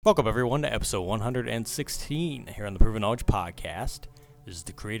Welcome, everyone, to episode 116 here on the Proven Knowledge Podcast. This is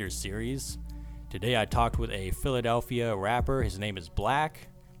the Creators Series. Today I talked with a Philadelphia rapper. His name is Blak.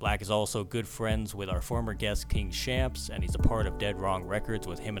 Blak is also good friends with our former guest, King Shamps, and he's a part of Dead Wrong Records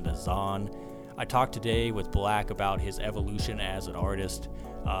with him and Azan. I talked today with Blak about his evolution as an artist.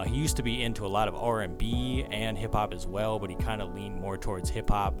 He used to be into a lot of R&B and hip-hop as well, but he kind of leaned more towards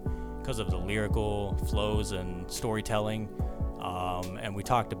hip-hop because of the lyrical flows and storytelling. And we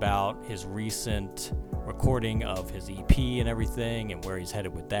talked about his recent recording of his EP and everything and where he's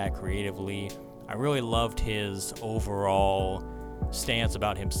headed with that creatively. I really loved his overall stance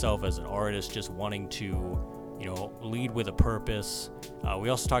about himself as an artist, just wanting to, lead with a purpose. We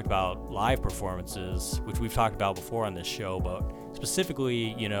also talked about live performances, which we've talked about before on this show, but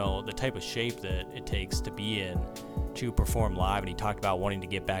specifically, the type of shape that it takes to be in to perform live. And he talked about wanting to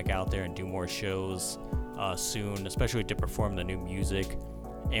get back out there and do more shows soon, especially to perform the new music.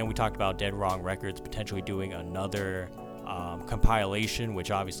 And we talked about Dead Wrong Records potentially doing another compilation, which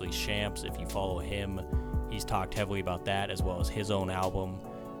obviously Shamps, if you follow him, he's talked heavily about that, as well as his own album.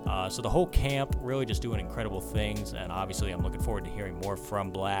 So the whole camp really just doing incredible things, and obviously I'm looking forward to hearing more from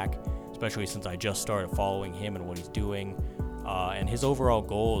Blak, especially since I just started following him and what he's doing. And his overall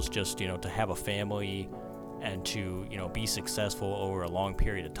goal is just, to have a family and to, be successful over a long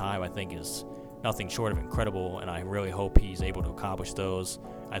period of time, I think is nothing short of incredible, and I really hope he's able to accomplish those.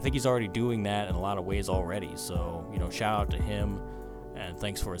 I think he's already doing that in a lot of ways already, so, shout out to him, and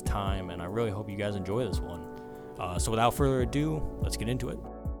thanks for his time, and I really hope you guys enjoy this one. So without further ado, let's get into it.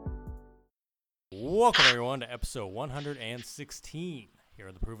 Welcome, everyone, to episode 116 here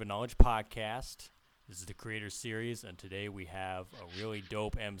on the Proven Knowledge Podcast. This is the Creators Series, and today we have a really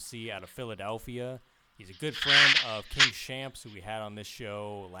dope MC out of Philadelphia. He's a good friend of King Shamps, who we had on this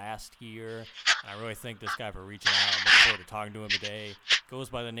show last year. And I really thank this guy for reaching out. I'm looking forward to talking to him today. Goes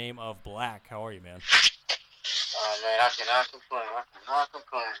by the name of Blak. How are you, man? Man, I cannot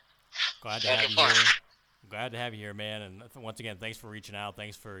complain. Glad to have you here. Glad to have you here, man. And once again, thanks for reaching out.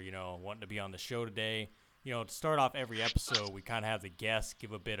 Thanks for, wanting to be on the show today. To start off every episode, we kind of have the guests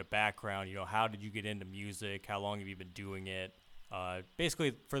give a bit of background. How did you get into music? How long have you been doing it?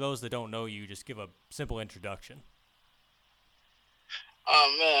 Basically, for those that don't know you, just give a simple introduction.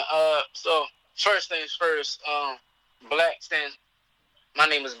 So first things first, Blak stands, my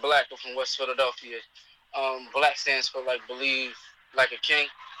name is Blak, I'm from West Philadelphia. Blak stands for, believe like a king.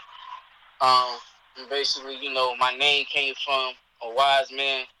 And basically, my name came from a wise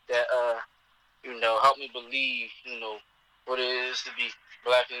man that, helped me believe, what it is to be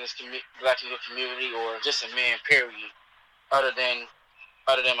black in the community, or just a man, period. Other than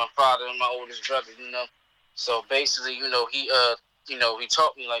my father and my oldest brother, So basically, he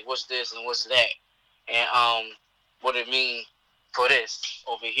taught me what's this and what's that, and what it means for this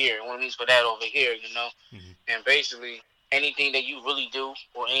over here, and what it means for that over here, Mm-hmm. And basically, anything that you really do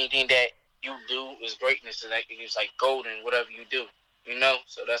or anything that you do is greatness. It's like golden, whatever you do,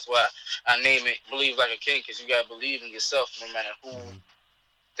 So that's why I name it "Believe Like a King," because you gotta believe in yourself, no matter who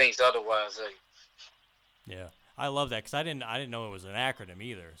thinks otherwise of you. Yeah. I love that, because I didn't know it was an acronym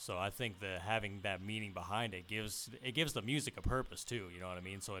either. So I think that having that meaning behind it gives the music a purpose too. You know what I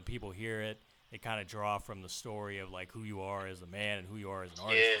mean? So when people hear it, they kind of draw from the story of who you are as a man and who you are as an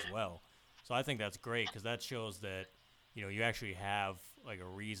artist as well. So I think that's great, because that shows that you actually have a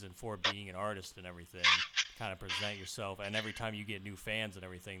reason for being an artist and everything. Kind of present yourself, and every time you get new fans and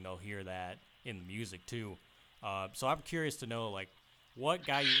everything, they'll hear that in the music too. So I'm curious to know what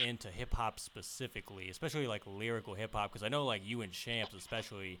got you into hip-hop specifically, especially lyrical hip-hop? Because I know you and Shamps,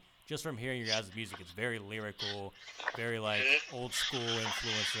 especially, just from hearing your guys' music, it's very lyrical, very old school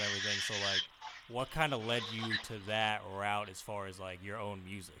influence and everything. So what kind of led you to that route as far as your own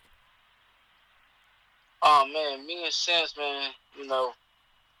music? Oh man, me and Shamps, man,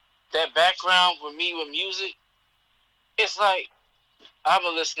 that background with me with music, it's I've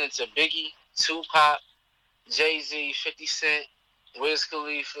been listening to Biggie, Tupac, Jay-Z, 50 Cent, Wiz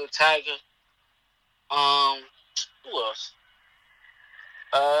Khalifa, Tiger. Who else?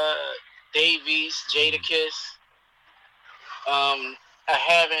 Davies, Jadakiss. I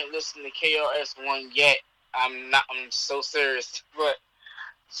haven't listened to KRS-One yet. I'm so serious,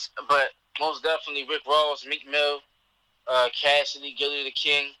 but most definitely Rick Ross, Meek Mill, Cassidy, Gilly the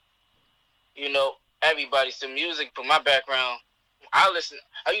King. Everybody. So music, from my background, I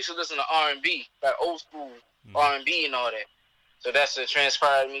used to listen to R&B, old school R&B and all that. So that's what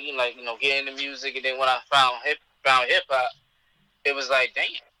transpired me, getting into music. And then when I found hip hop, it was damn,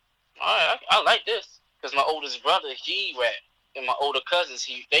 all right, I like this. Because my oldest brother, he rap, and my older cousins,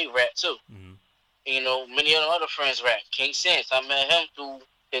 they rap too. Mm-hmm. Many of the other friends rap. King Sense, I met him through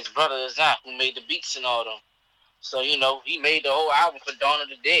brother Zach who made the beats and all them. So he made the whole album for Dawn of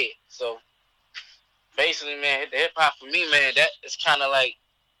the Dead. So basically, man, the hip hop for me, man, that is kind of like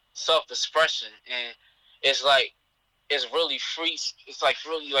self-expression, and it's like it's really free. It's like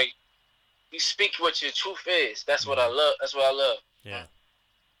really like you speak what your truth is. That's what I love. That's what I love. Yeah.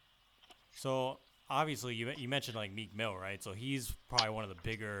 So obviously, you mentioned like Meek Mill, right? So he's probably one of the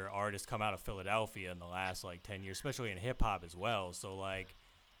bigger artists come out of Philadelphia in the last like 10 years, especially in hip hop as well. So like,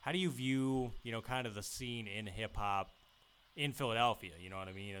 how do you view kind of the scene in hip hop in Philadelphia? You know what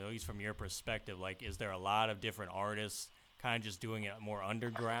I mean? At least from your perspective, like, is there a lot of different artists kind of just doing it more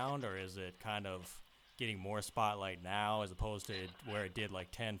underground, or is it kind of getting more spotlight now as opposed to where it did like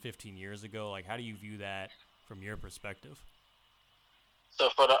 10, 15 years ago? Like, how do you view that from your perspective? So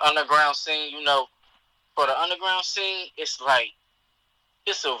for the underground scene, it's like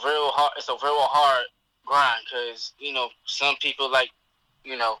it's a real hard grind because some people like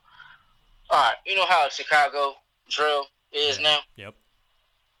all right, you know how Chicago drill is now. Yep.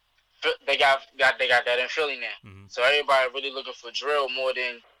 They got that in Philly now. Mm-hmm. So everybody really looking for drill more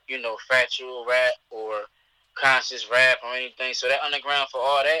than factual rap or conscious rap or anything. So that underground for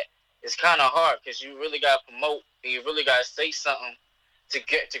all that is kind of hard because you really got to promote and you really got to say something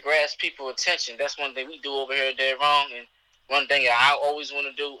to grasp people's attention. That's one thing we do over here dead wrong, and one thing I always want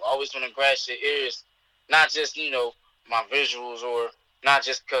to do, always want to grasp your ears, not just my visuals or not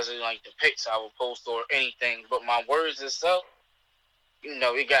just because of like the pics I will post or anything, but my words itself.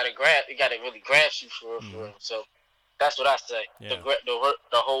 It gotta really grasp you for real. So that's what I say. Yeah. The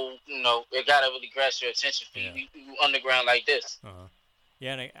whole, it gotta really grasp your attention for you underground like this. Uh-huh.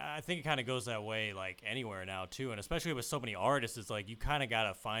 Yeah, and I think it kind of goes that way like anywhere now too, and especially with so many artists, it's like you kind of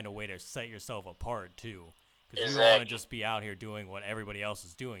gotta find a way to set yourself apart too, because you don't want to just be out here doing what everybody else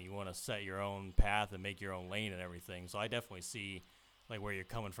is doing. You want to set your own path and make your own lane and everything. So I definitely see like where you're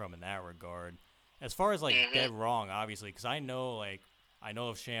coming from in that regard. As far as like Dead Wrong, obviously, because I know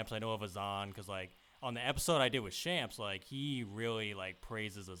of Shamps, I know of Azan, because like on the episode I did with Shamps, like he really like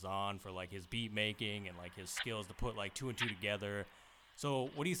praises Azan for like his beat making and like his skills to put like two and two together. So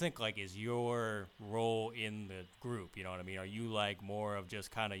what do you think like is your role in the group? You know what I mean? Are you like more of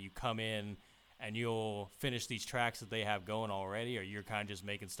just kind of you come in and you'll finish these tracks that they have going already, or you're kind of just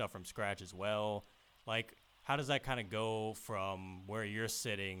making stuff from scratch as well? Like, how does that kind of go from where you're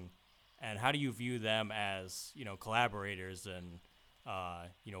sitting, and how do you view them as collaborators and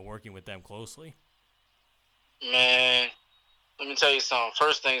working with them closely? Man, let me tell you something.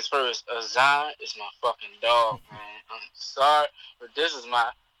 First things first, Azan is my fucking dog, man. I'm sorry, but that's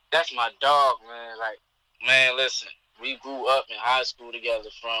my dog, man. Like, man, listen, we grew up in high school together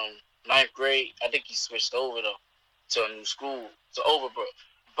from 9th grade. I think he switched over though to a new school, to Overbrook.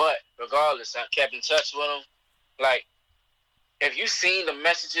 But regardless, I kept in touch with him. Like, if you seen the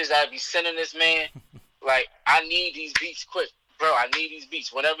messages I be sending this man, like, I need these beats quick. Bro, I need these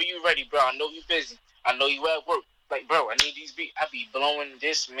beats. Whenever you ready, bro, I know you busy. I know you at work. Like, bro, I need these beats. I be blowing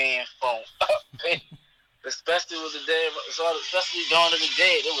this man phone up, man. Especially with the dead, especially Dawn of the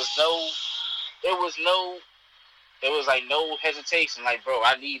Dead. There was like no hesitation. Like, bro,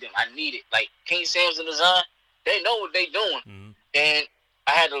 I need him. I need it. Like, King Sam's and Azan, they know what they doing. Mm-hmm. And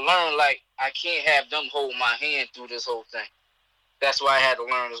I had to learn, like, I can't have them hold my hand through this whole thing. That's why I had to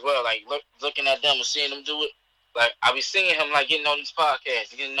learn as well. Like, looking at them and seeing them do it. Like, I be seeing him, like, getting on these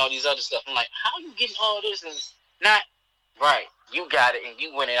podcasts, getting all these other stuff. I'm like, how you getting all this and not right? You got it, and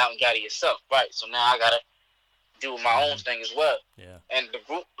you went it out and got it yourself, right? So now I gotta do my own thing as well. Yeah. And the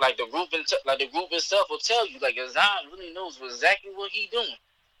group itself will tell you, like, Azan really knows exactly what he doing.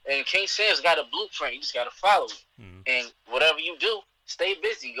 And King Sam's got a blueprint. You just gotta follow it. Mm-hmm. And whatever you do, stay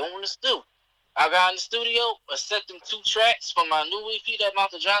busy. Go in the studio. I got in the studio. I sent them 2 tracks from my new EP that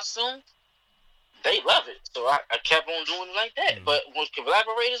about to drop soon. They love it. So I kept on doing it like that. Mm-hmm. But with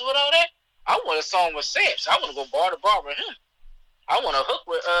collaborators with all that, I want a song with Samps. I want to go bar to bar with him. I want to hook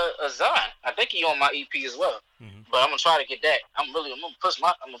with Azan. I think he on my EP as well. Mm-hmm. But I'm gonna try to get that. I'm gonna push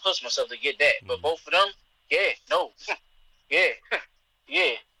myself to get that. Mm-hmm. But both of them, yeah.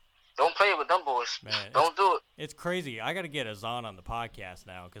 Don't play with them boys. Man, don't do it. It's crazy. I got to get Azan on the podcast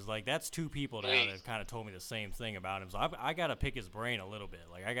now because, like, that's 2 people now that have kind of told me the same thing about him. So I got to pick his brain a little bit.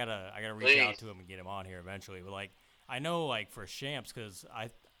 Like, I gotta reach out to him and get him on here eventually. But, like, I know, like, for Shamps, because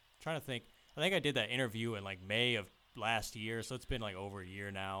I'm trying to think. I think I did that interview in, like, May of last year. So it's been, like, over a year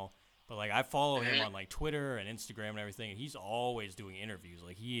now. But, like, I follow him on, like, Twitter and Instagram and everything. And he's always doing interviews.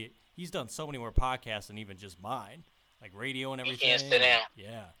 Like, he's done so many more podcasts than even just mine. Like, radio and everything. He can't sit down.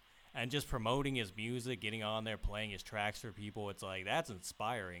 Yeah. And just promoting his music, getting on there, playing his tracks for people, it's like, that's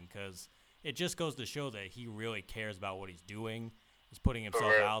inspiring because it just goes to show that he really cares about what he's doing. is putting For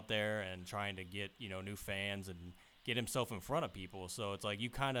himself real. out there and trying to get new fans and get himself in front of people. So it's like you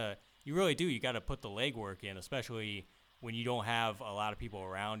really do. You got to put the legwork in, especially when you don't have a lot of people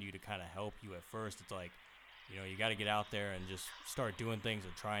around you to kind of help you at first. It's like you got to get out there and just start doing things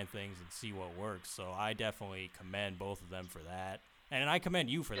and trying things and see what works. So I definitely commend both of them for that, and I commend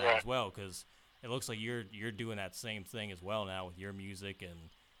you for that Right. as well, because it looks like you're doing that same thing as well now with your music and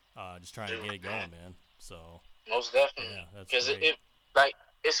just trying to Dude, get it going, man. So most yeah, definitely. that's Because great. like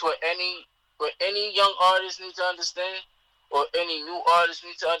it's what any young artist needs to understand, or any new artist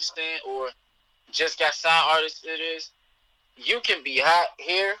needs to understand, or just got signed artist. It is you can be hot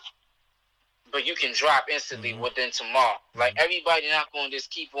here, but you can drop instantly Mm-hmm. within tomorrow. Like Mm-hmm. everybody not going to just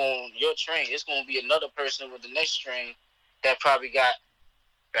keep on your train. It's going to be another person with the next train that probably got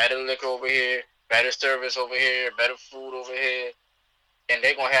better liquor over here, better service over here, better food over here, and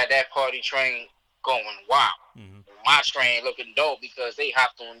they're gonna have that party train going. Wow, Mm-hmm. my train looking dope because they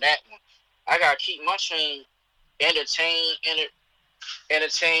hopped on that one. I gotta keep my train entertained,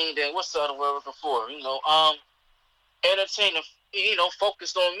 and what's the other word looking for? Entertained.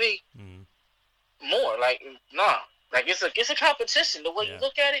 Focused on me Mm-hmm. more. Like nah, like it's a competition. The way you Yeah.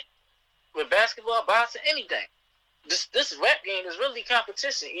 look at it with basketball, boxing, anything. This rap game is really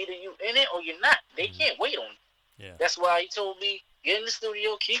competition. Either you in it or you're not. They Mm-hmm. can't wait on you. Yeah. That's why he told me get in the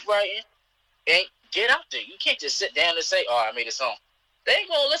studio, keep writing, and get out there. You can't just sit down and say, "Oh, I made a song." They ain't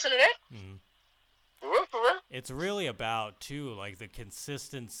gonna listen to that. Mm-hmm. For real, for real. It's really about too like the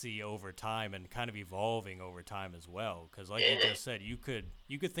consistency over time and kind of evolving over time as well, because like you Yeah, just said, you could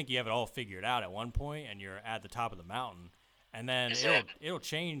think you have it all figured out at one point and you're at the top of the mountain, and then it'll exactly. it'll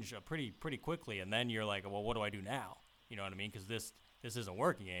change pretty quickly, and then you're like, well, what do I do now? You know what I mean? Because this isn't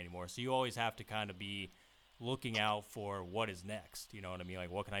working anymore. So you always have to kind of be looking out for what is next. You know what I mean?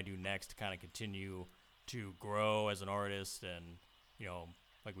 Like, what can I do next to kind of continue to grow as an artist, and you know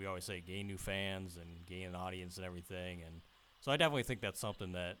like we always say, gain new fans and gain an audience and everything. And so I definitely think that's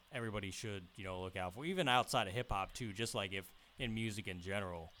something that everybody should, look out for, even outside of hip hop too, just like if in music in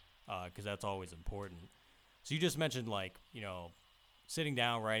general, because that's always important. So you just mentioned like, sitting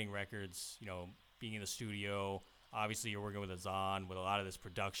down, writing records, being in the studio. Obviously, you're working with Azan with a lot of this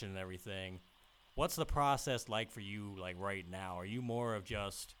production and everything. What's the process like for you, like right now? Are you more of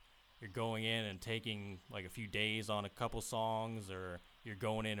just you're going in and taking like a few days on a couple songs, or you're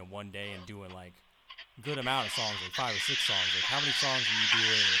going in one day and doing like a good amount of songs, like 5 or 6 songs? Like how many songs are you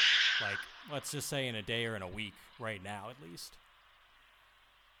doing? Like let's just say in a day or in a week, right now at least.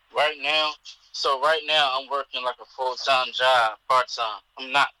 Right now, right now I'm working like a full time job, part time.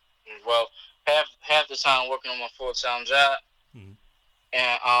 I'm not well half the time working on my full time job, Mm-hmm.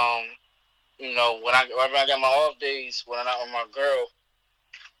 and when I got my off days when I'm not with my girl,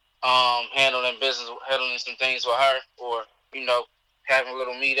 handling some things with her, or you know, having a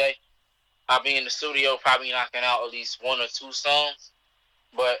little me day. I'll be in the studio probably knocking out at least one or two songs.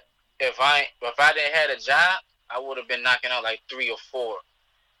 But if I didn't had a job, I would have been knocking out like three or four,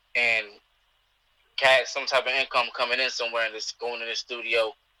 and had some type of income coming in somewhere, and just going in the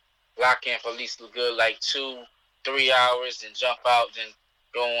studio, lock in for at least a good like 2, 3 hours, and jump out, then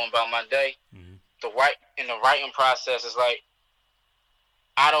go on about my day. Mm-hmm. The writing process is like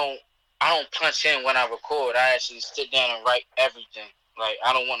I don't I don't punch in when I record. I actually sit down and write everything. Like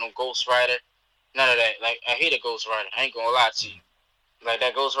I don't want no ghostwriter, none of that. Like I hate a ghostwriter. I ain't gonna lie to you. Like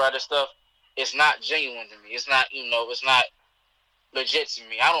that ghostwriter stuff, it's not genuine to me. It's not legit to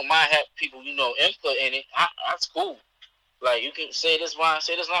me. I don't mind having people, input in it. That's cool. Like you can say this one,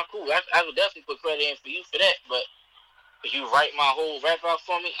 say this not cool. I would definitely put credit in for you for that. But if you write my whole rap out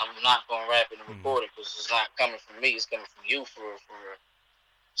for me, I'm not gonna rap it and Mm-hmm. record it because it's not coming from me. It's coming from you for real, for real.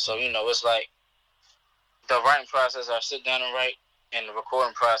 So Yeah. it's like the writing process. I sit down and write, and the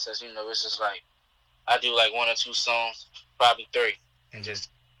recording process. It's just like I do like one or two songs, probably three, and Mm-hmm. just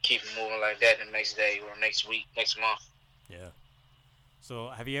keep it moving like that the next day or next week, next month. Yeah. So,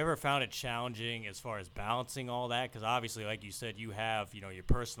 have you ever found it challenging as far as balancing all that? Because obviously, like you said, you have your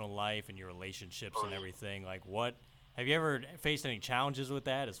personal life and your relationships and everything. Like, what have you ever faced any challenges with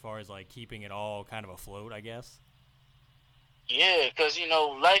that as far as like keeping it all kind of afloat? I guess. Yeah, cause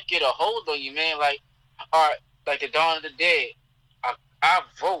life get a hold on you, man. Like, all right, like the Dawn of the Dead. I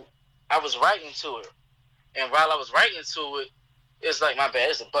wrote. I was writing to it, and while I was writing to it, it's like my bad.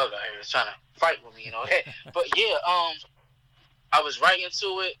 It's a bug out here. It's trying to fight with me, But yeah, I was writing to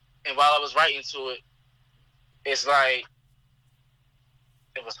it, and while I was writing to it, it's like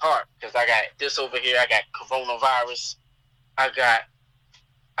it was hard because I got this over here. I got coronavirus. I got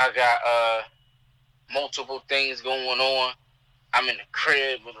multiple things going on. I'm in the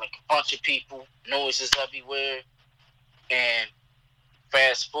crib with like a bunch of people, noises everywhere, and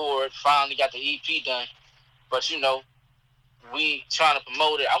Fast forward, finally got the EP done. But we trying to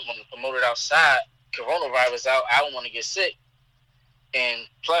promote it. I want to promote it outside. Coronavirus out. I don't want to get sick. And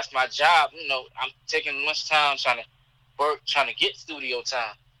plus my job, I'm taking much time trying to work, trying to get studio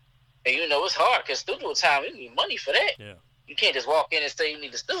time. And it's hard because studio time, you need money for that. Yeah. You can't just walk in and say you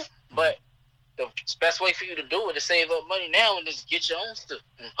need the studio. But the best way for you to do it is save up money now and just get your own stuff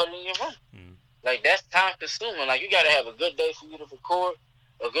and put it in your room. Like, that's time consuming. Like, you got to have a good day for you to record,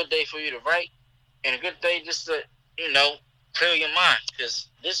 a good day for you to write, and a good day just to, clear your mind. Because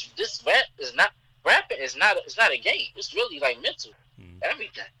this rapping is not a game. It's really like mental,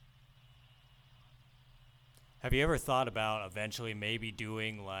 everything. Have you ever thought about eventually maybe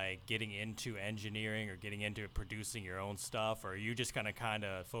doing, like, getting into engineering or getting into producing your own stuff, or are you just gonna kind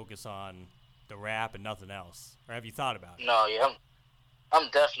of focus on the rap and nothing else? Or have you thought about it? No, yeah, I'm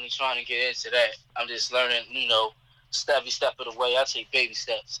definitely trying to get into that. I'm just learning, every step of the way. I take baby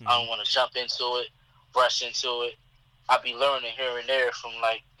steps. I don't want to jump into it, rush into it. I be learning here and there from,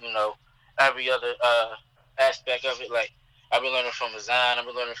 like, every other aspect of it. Like, I've been learning from design. I've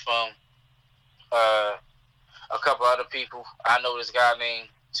been learning from a couple other people. I know this guy named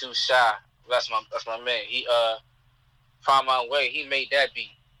Too Shy. That's my man. He Found My Way. He made that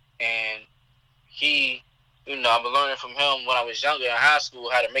beat, and he, I've been learning from him when I was younger in high school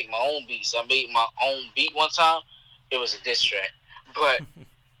how to make my own beats. I made my own beat one time. It was a diss track, but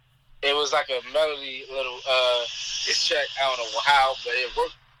it was like a melody little diss track. I don't know how, but it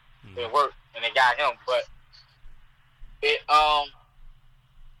worked. It worked, and it got him. But it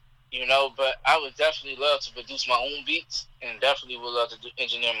but I would definitely love to produce my own beats, and definitely would love to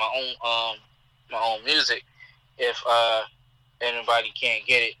engineer my own music if anybody can't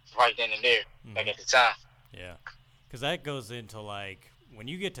get it right then and there, like at the time. Yeah, because that goes into, like, when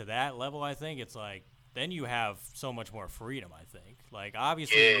you get to that level, I think it's like then you have so much more freedom. I think, like,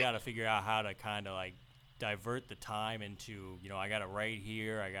 obviously you got to figure out how to kind of like divert the time into, I got to write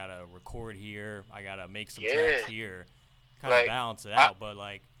here, I got to record here, I got to make some tracks here, kind of balance it out. But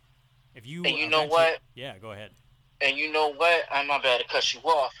like, if you and you know what? Yeah, go ahead. And you know what? I'm not bad to cut you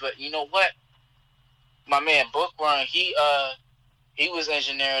off, but you know what? My man Bookworm, he was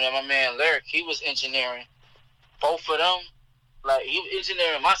engineering, and my man Lyric, he was engineering. Both of them, like, he was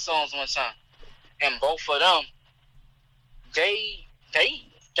engineering my songs one time, and both of them, they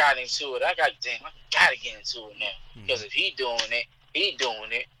got into it. I gotta get into it now, because if he doing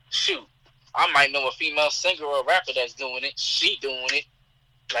it. Shoot, I might know a female singer or a rapper that's doing it. She doing it.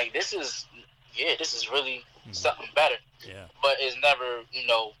 Like, this is really something better. Yeah. But it's never,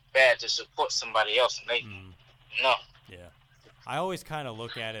 bad to support somebody else, and they, no. Yeah. I always kind of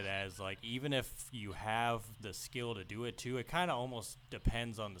look at it as, like, even if you have the skill to do it too, it kind of almost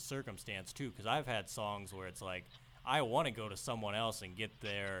depends on the circumstance too. Because I've had songs where it's like, I want to go to someone else and get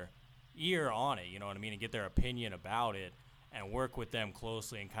their ear on it, you know what I mean, and get their opinion about it and work with them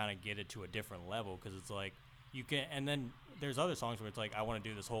closely and kind of get it to a different level. Because it's like, you can, and then there's other songs where it's like, I want to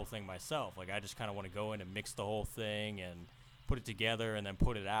do this whole thing myself. Like, I just kind of want to go in and mix the whole thing and put it together and then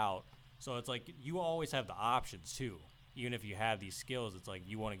put it out. So it's like, you always have the options too. Even if you have these skills, it's like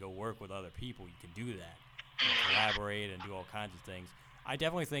you want to go work with other people, you can do that. You can collaborate and do all kinds of things. I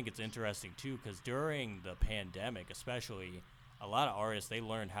definitely think it's interesting too, because during the pandemic especially, a lot of artists, they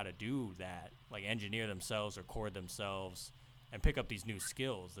learned how to do that, like engineer themselves, record themselves, and pick up these new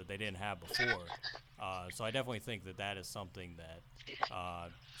skills that they didn't have before. So I definitely think that is something that,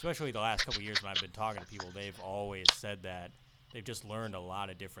 especially the last couple of years when I've been talking to people, they've always said that they've just learned a lot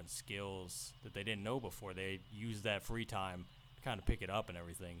of different skills that they didn't know before. They use that free time to kind of pick it up and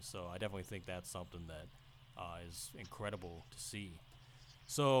everything. So I definitely think that's something that is incredible to see.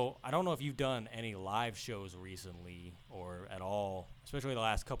 So I don't know if you've done any live shows recently or at all, especially the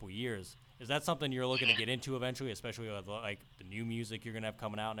last couple of years. Is that something you're looking to get into eventually, especially with, like, the new music you're going to have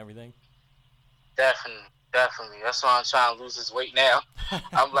coming out and everything? Definitely. That's why I'm trying to lose this weight now.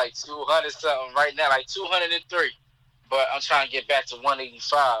 I'm like 200 something right now, like 203. But I'm trying to get back to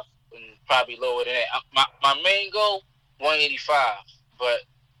 185 and probably lower than that. My main goal, 185. But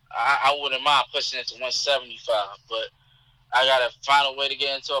I wouldn't mind pushing it to 175. But I got to find a way to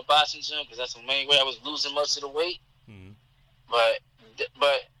get into a boxing gym, because that's the main way I was losing most of the weight. But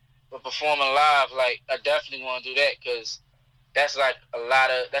performing live, like, I definitely want to do that, because that's like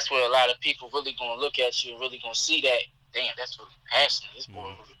that's where a lot of people really gonna look at you and really gonna see that, damn, that's really passionate. This boy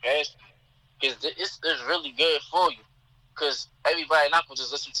really passionate, because it's really good for you, because everybody not gonna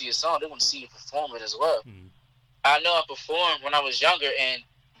just listen to your song, they want to see you perform it as well. I know I performed when I was younger and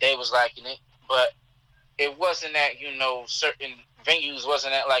they was liking it, but it wasn't at, certain venues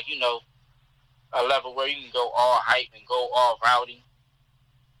wasn't at, like, a level where you can go all hype and go all rowdy.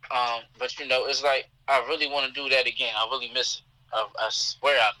 But it's like I really want to do that again. I really miss it. I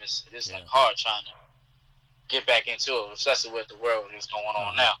swear I miss it. It's like Yeah. hard trying to get back into it, especially with the world that's going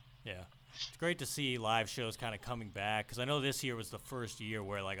on now. Yeah. It's great to see live shows kind of coming back because I know this year was the first year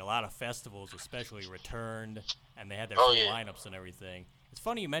where like a lot of festivals especially returned and they had their Oh full yeah, lineups and everything. It's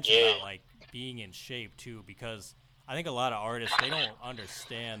funny you mentioned yeah, about like being in shape too because I think a lot of artists they don't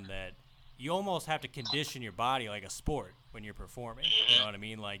understand that you almost have to condition your body like a sport when you're performing. You know what I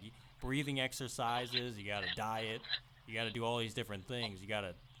mean? Like breathing exercises, you got to diet, you got to do all these different things. You got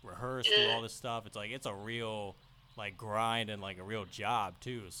to rehearse, do yeah, all this stuff. It's like it's a real like grind and like a real job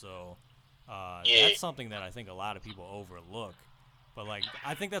too. So yeah, that's something that I think a lot of people overlook. But like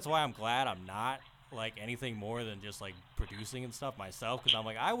I think that's why I'm glad I'm not like anything more than just like producing and stuff myself because I'm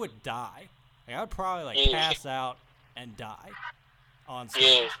like I would die. Like I would probably like yeah, pass out and die on yeah,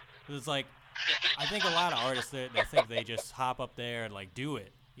 stage. 'Cause it's like I think a lot of artists they think they just hop up there and like do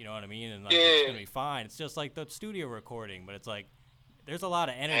it. You know what I mean? And like it's yeah. gonna be fine. It's just like the studio recording, but it's like there's a lot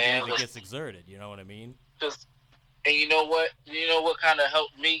of energy And that gets exerted. You know what I mean? and you know what? You know what kind of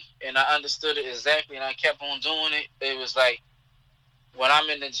helped me, and I understood it exactly, and I kept on doing it. It was like when I'm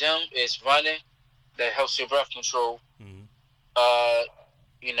in the gym, it's running that helps your breath control. Mm-hmm. Uh,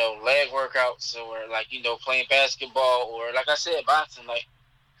 leg workouts or like playing basketball or like I said, boxing. Like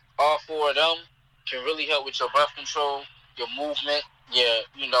all four of them can really help with your breath control, your movement, your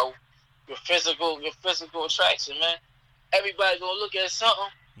physical attraction, man. Everybody gonna look at something.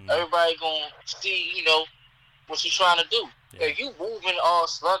 Mm-hmm. Everybody gonna see, what you trying to do. Yeah, If you moving all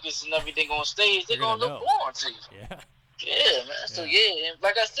sluggish and everything on stage, they're they're gonna gonna look know. boring to you. Yeah, Yeah, man. So yeah. yeah, and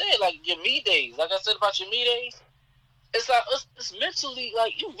like I said, like your me days, like I said about your me days, it's like it's mentally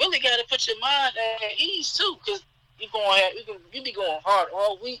like you really gotta put your mind at ease too, cause you be going hard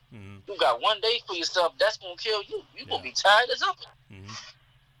all week. Mm-hmm. You got one day for yourself. That's gonna kill you. You gonna Yeah. be tired as ever. Mm-hmm.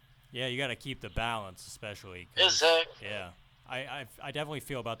 Yeah, you got to keep the balance, especially because Exactly. yeah, I definitely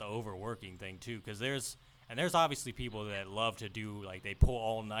feel about the overworking thing too, because there's obviously people that love to do like they pull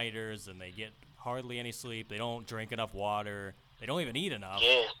all nighters and they get hardly any sleep. They don't drink enough water. They don't even eat enough,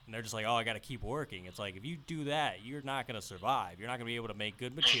 Yeah. and they're just like, oh, I got to keep working. It's like if you do that, you're not gonna survive. You're not gonna be able to make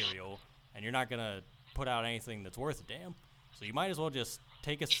good material, and you're not gonna put out anything that's worth a damn. So you might as well just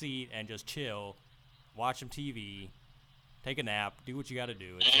take a seat and just chill, watch some TV, take a nap, do what you got to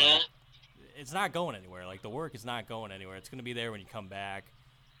do. It's like Hmm. it's not going anywhere. Like the work is not going anywhere. It's going to be there when you come back.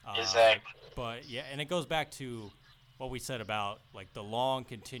 Uh, Exactly. but yeah, and it goes back to what we said about like the long,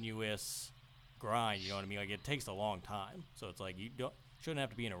 continuous grind. You know what I mean? Like it takes a long time, so it's like you don't shouldn't have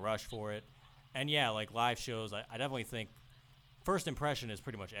to be in a rush for it. And yeah, like live shows, I definitely think first impression is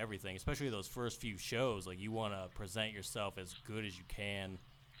pretty much everything, especially those first few shows. Like you want to present yourself as good as you can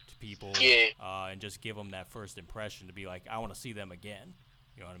to people, Yeah. and just give them that first impression to be like, I want to see them again.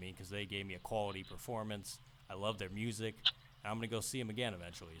 You know what I mean? Because they gave me a quality performance. I love their music. And I'm gonna go see them again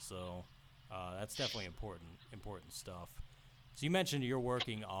eventually. So that's definitely important stuff. So you mentioned you're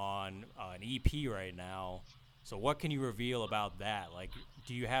working on an EP right now. So what can you reveal about that? Like,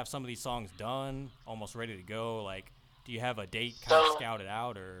 do you have some of these songs done, almost ready to go? Like, do you have a date kind of So scouted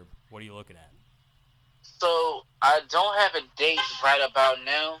out, or what are you looking at? so I don't have a date right about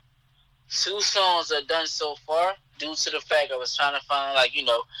now. Two songs are done so far due to the fact I was trying to find like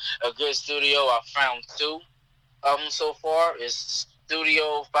a good studio. I found two of them so far. It's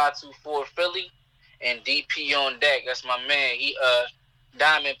Studio 524 Philly and DP on deck. That's my man. He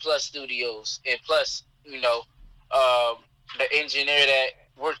Diamond Plus Studios and plus um, the engineer that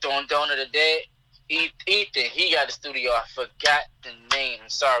worked on Dawn of the Dead. Ethan, he got a studio. I forgot the name. I'm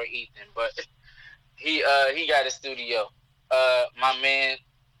sorry, Ethan, but he got a studio. My man,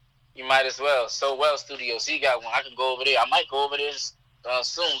 you might as well. So Well Studios, he got one. I can go over there. I might go over there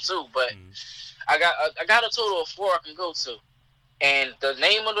soon too. But Mm-hmm. I got a total of four I can go to. And the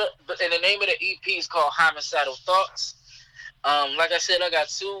name of the EP is called Homicidal Thoughts. Like I said, I got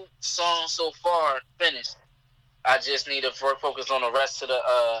two songs so far finished. I just need to focus on the rest of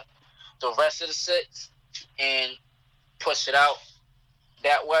the six and push it out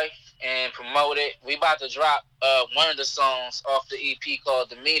that way and promote it. We about to drop one of the songs off the EP called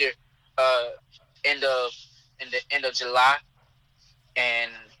The Meter uh end of in the end of July.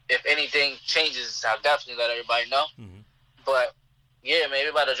 And if anything changes, I'll definitely let everybody know. Mm-hmm. But yeah, man, we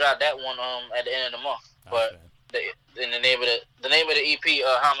about to drop that one at the end of the month. Nice But man. in the name of the EP,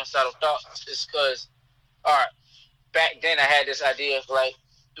 Homicidal Thoughts, is because all right, back then I had this idea of like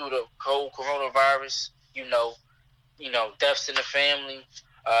through the cold coronavirus, deaths in the family,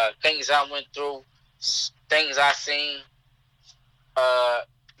 things I went through, things I seen,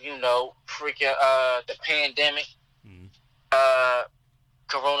 freaking the pandemic, Mm-hmm. uh,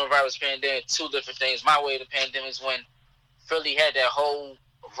 coronavirus pandemic, two different things. My way of the pandemic is when Philly had that whole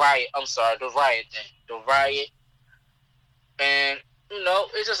riot. I'm sorry, the riot thing. The riot. And,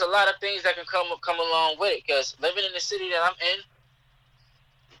 it's just a lot of things that can come along with it. Because living in the city that I'm in,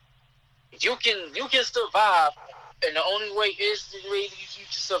 you can survive. And the only way you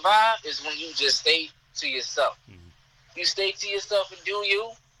can survive is when you just stay to yourself. Mm-hmm. You stay to yourself and do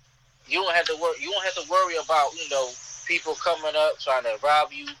you. You don't have to worry. You don't have to worry about people coming up trying to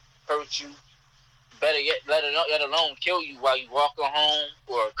rob you, hurt you. Better yet, let alone kill you while you walking home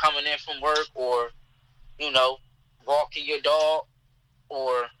or coming in from work or walking your dog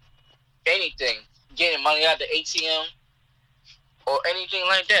or anything, getting money out the ATM or anything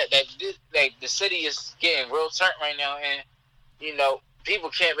like that. Like the city is getting real turnt right now, and people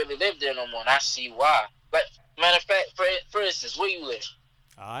can't really live there no more. And I see why. Like matter of fact, for instance, where you live?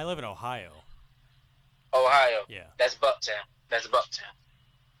 I live in Ohio. Ohio. Yeah. That's Bucktown.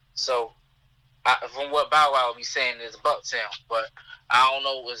 So, from what Bow Wow will be saying, is Bucktown, but I don't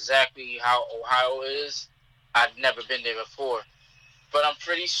know exactly how Ohio is. I've never been there before, but I'm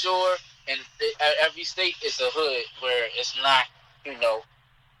pretty sure in every state it's a hood where it's not,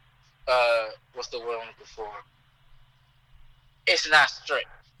 what's the word I'm looking for? It's not strict.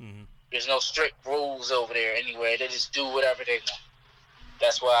 Mm-hmm. There's no strict rules over there anywhere. They just do whatever they want.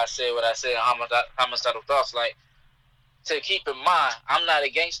 That's why I said what I said. Homicidal thoughts, like. To keep in mind, I'm not a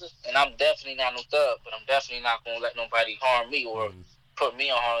gangster, and I'm definitely not no thug, but I'm definitely not going to let nobody harm me or put me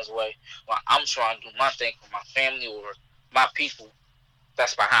in harm's way while I'm trying to do my thing for my family or my people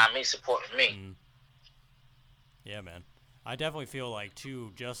that's behind me, supporting me. Mm-hmm. Yeah, man. I definitely feel like,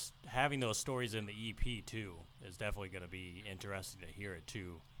 too, just having those stories in the EP, too, is definitely going to be interesting to hear it,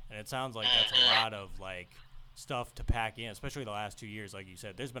 too. And it sounds like that's a lot of, like, stuff to pack in, especially the last 2 years. Like you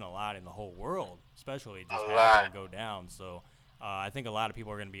said, there's been a lot in the whole world, especially just having to go down. So I think a lot of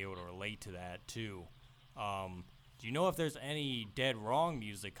people are going to be able to relate to that too. Do you know if there's any Dead Wrong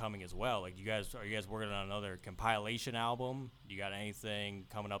music coming as well? Like, are you guys working on another compilation album? You got anything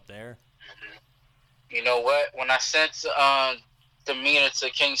coming up there? You know what? When I sent Demeanor to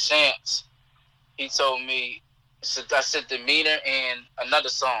King Samps, he told me. So I sent Demeanor and another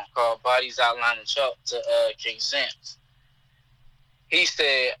song called Bodies Outlining Chalk to King Samps. He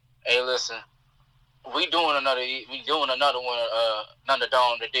said, "Hey, listen, we doing another one, another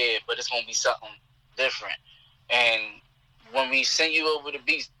Dawn of the Dead, but it's gonna be something different. And when we send you over the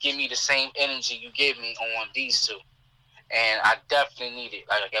beats, give me the same energy you give me on these two. And I definitely need it.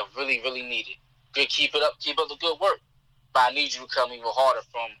 Like I really, really need it. Good, keep up the good work. But I need you to come even harder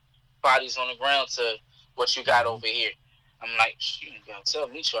from Bodies on the Ground to what you got over here." I'm like, you gotta tell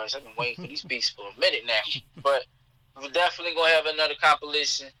me twice. I've been waiting for these beats for a minute now. But we're definitely gonna have another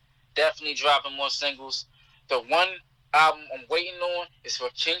compilation. Definitely dropping more singles. The one album I'm waiting on is for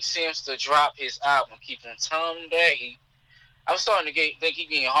King Samps to drop his album. Keep on telling him that. I'm starting to think he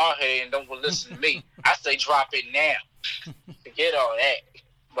getting hard-headed and don't want to listen to me. I say drop it now. Forget all that.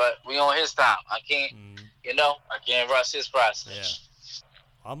 But we on his time. I can't rush his process. Yeah.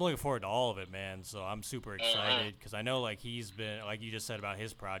 I'm looking forward to all of it, man. So I'm super excited because I know, like, he's been, like you just said about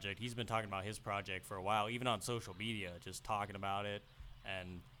his project, he's been talking about his project for a while, even on social media, just talking about it.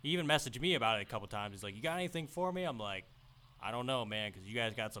 And he even messaged me about it a couple times. He's like, "You got anything for me?" I'm like, "I don't know, man, because you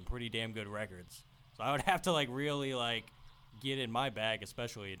guys got some pretty damn good records." So I would have to, like, really, like, get in my bag,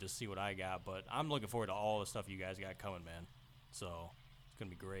 especially, to see what I got. But I'm looking forward to all the stuff you guys got coming, man. So it's going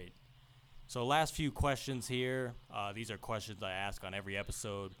to be great. So last few questions here. These are questions I ask on every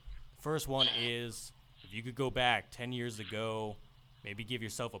episode. First one is, if you could go back 10 years ago, maybe give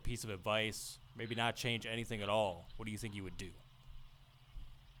yourself a piece of advice, maybe not change anything at all, what do you think you would do?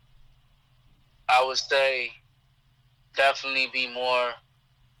 I would say definitely be more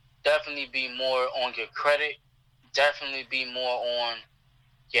on your credit. Definitely be more on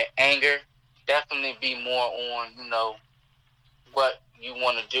your anger. Definitely be more on, what you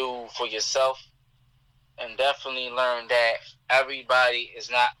want to do for yourself. And definitely learn that everybody is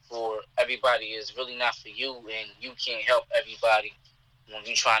really not for you, and you can't help everybody when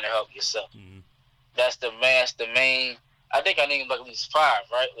you're trying to help yourself. Mm-hmm. That's the main. I think I named like at least 5,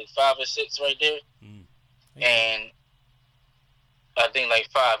 right? Like 5 or 6 right there. Mm-hmm. And I think like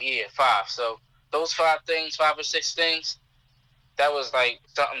 5, yeah, 5. So those 5 things, 5 or 6 things, that was like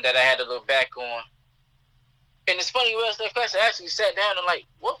something that I had to look back on. And it's funny you asked that question. I actually sat down and like,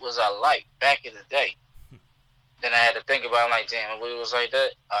 what was I like back in the day? Then I had to think about it, like, damn, it was like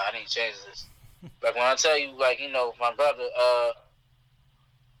that. I didn't change this. Like when I tell you, like, my brother,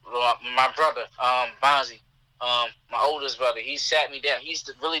 Bonzi, my oldest brother, he sat me down. He's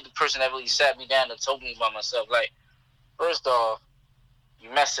really the person that really sat me down and told me about myself. Like, first off, You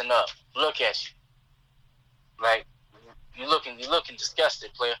messing up. Look at you. Like, you looking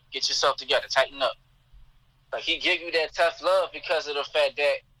disgusted, player. Get yourself together. Tighten up. Like, he give you that tough love because of the fact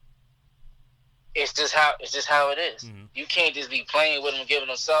that it's just how it is. Mm-hmm. You can't just be playing with him, giving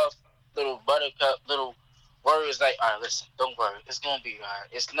him soft little buttercup, little words like, all right, listen, don't worry. It's going to be all right.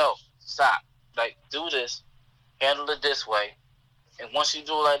 It's no. Stop. Like, do this. Handle it this way. And once you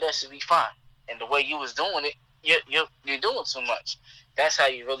do it like that, it should be fine. And the way you was doing it, you're doing too much. That's how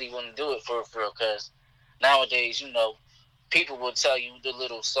you really want to do it for real. Because nowadays, people will tell you the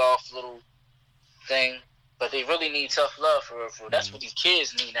little soft little thing, but they really need tough love for real. That's what these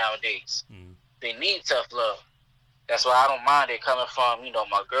kids need nowadays. Mm-hmm. They need tough love. That's why I don't mind it coming from,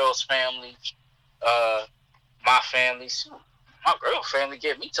 my girl's family, my family. My girl family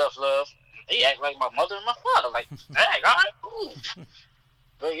give me tough love. They act like my mother and my father. Like, dang, all right, cool.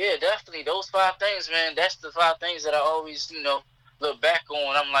 But yeah, definitely those 5 things, man. That's the 5 things that I always, look back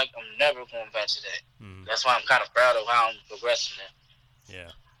on. I'm like, I'm never going to venture that. Mm-hmm. That's why I'm kind of proud of how I'm progressing there.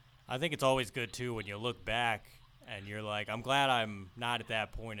 Yeah. I think it's always good, too, when you look back and you're like, I'm glad I'm not at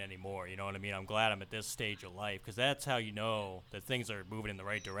that point anymore. You know what I mean? I'm glad I'm at this stage of life, because that's how you know that things are moving in the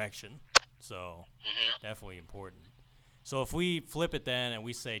right direction. So definitely important. So if we flip it then and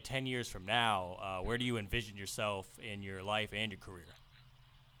we say 10 years from now, where do you envision yourself in your life and your career?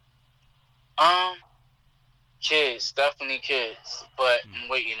 Kids, definitely kids, but I'm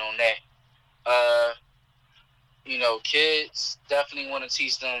waiting on that. Kids, definitely want to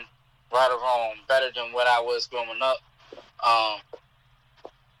teach them right or wrong better than what I was growing up.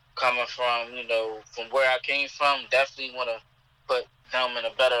 Coming from where I came from, definitely want to put them in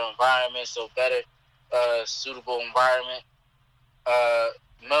a better environment, so better, suitable environment.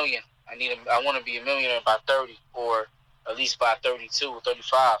 Million. I want to be a millionaire by 30, or at least by 32 or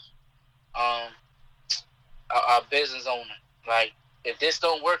 35. A business owner. Like, if this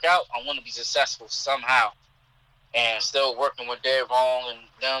don't work out, I want to be successful somehow, and still working with their wrong and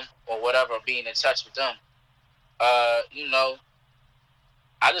them or whatever, being in touch with them.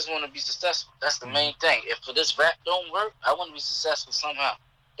 I just want to be successful. That's the main thing. If for this rap don't work, I want to be successful somehow.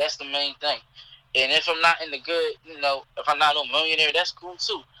 That's the main thing. And if I'm not in the good, if I'm not no millionaire, that's cool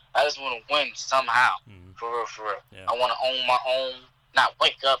too. I just want to win somehow. For real. Yeah. I want to own my own, not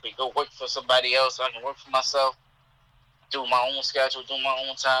wake up and go work for somebody else. So I can work for myself, do my own schedule, do my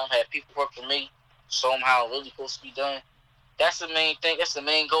own time, have people work for me, show them how it really supposed to be done. That's the main thing. That's the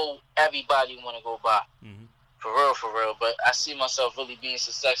main goal everybody want to go by. For real. But I see myself really being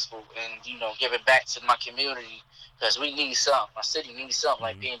successful and, giving back to my community, because we need something. My city needs something,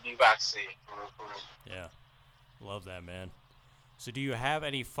 like B&B Rock said. For real. Yeah. Love that, man. So do you have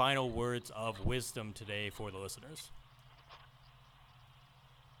any final words of wisdom today for the listeners?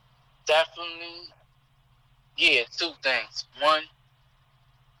 Definitely, yeah, 2 things. 1,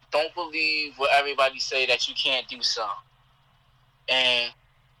 don't believe what everybody say that you can't do something. And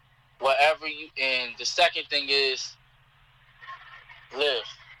and the second thing is live.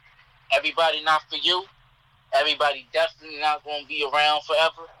 Everybody not for you. Everybody definitely not going to be around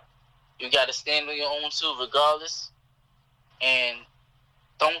forever. You got to stand on your own too, regardless. And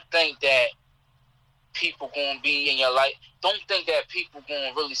don't think that people going to be in your life. Don't think that people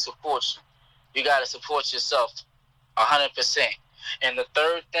going to really support you. You got to support yourself 100%. And the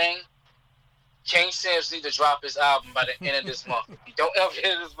third thing, King Sims need to drop his album by the end of this month. If you don't ever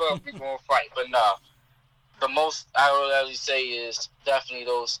hit this month, we're going to fight. But nah, the most I would actually say is definitely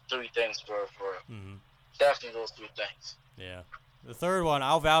those 3 things for real. Definitely those 3 things. Yeah. The third one,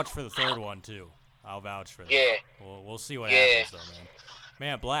 I'll vouch for the third one, too. I'll vouch for that. Yeah. We'll see what happens, though, man.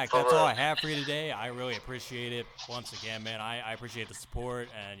 Man, Blak, that's all I have for you today. I really appreciate it. Once again, man, I appreciate the support.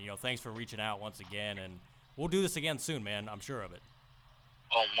 And, thanks for reaching out once again. And we'll do this again soon, man. I'm sure of it.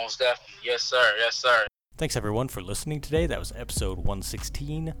 Oh, most definitely. Yes, sir. Yes, sir. Thanks, everyone, for listening today. That was episode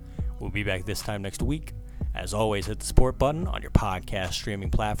 116. We'll be back this time next week. As always, hit the support button on your podcast streaming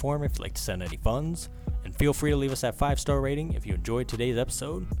platform if you'd like to send any funds. And feel free to leave us that 5-star rating if you enjoyed today's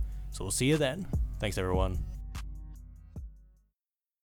episode. So we'll see you then. Thanks, everyone.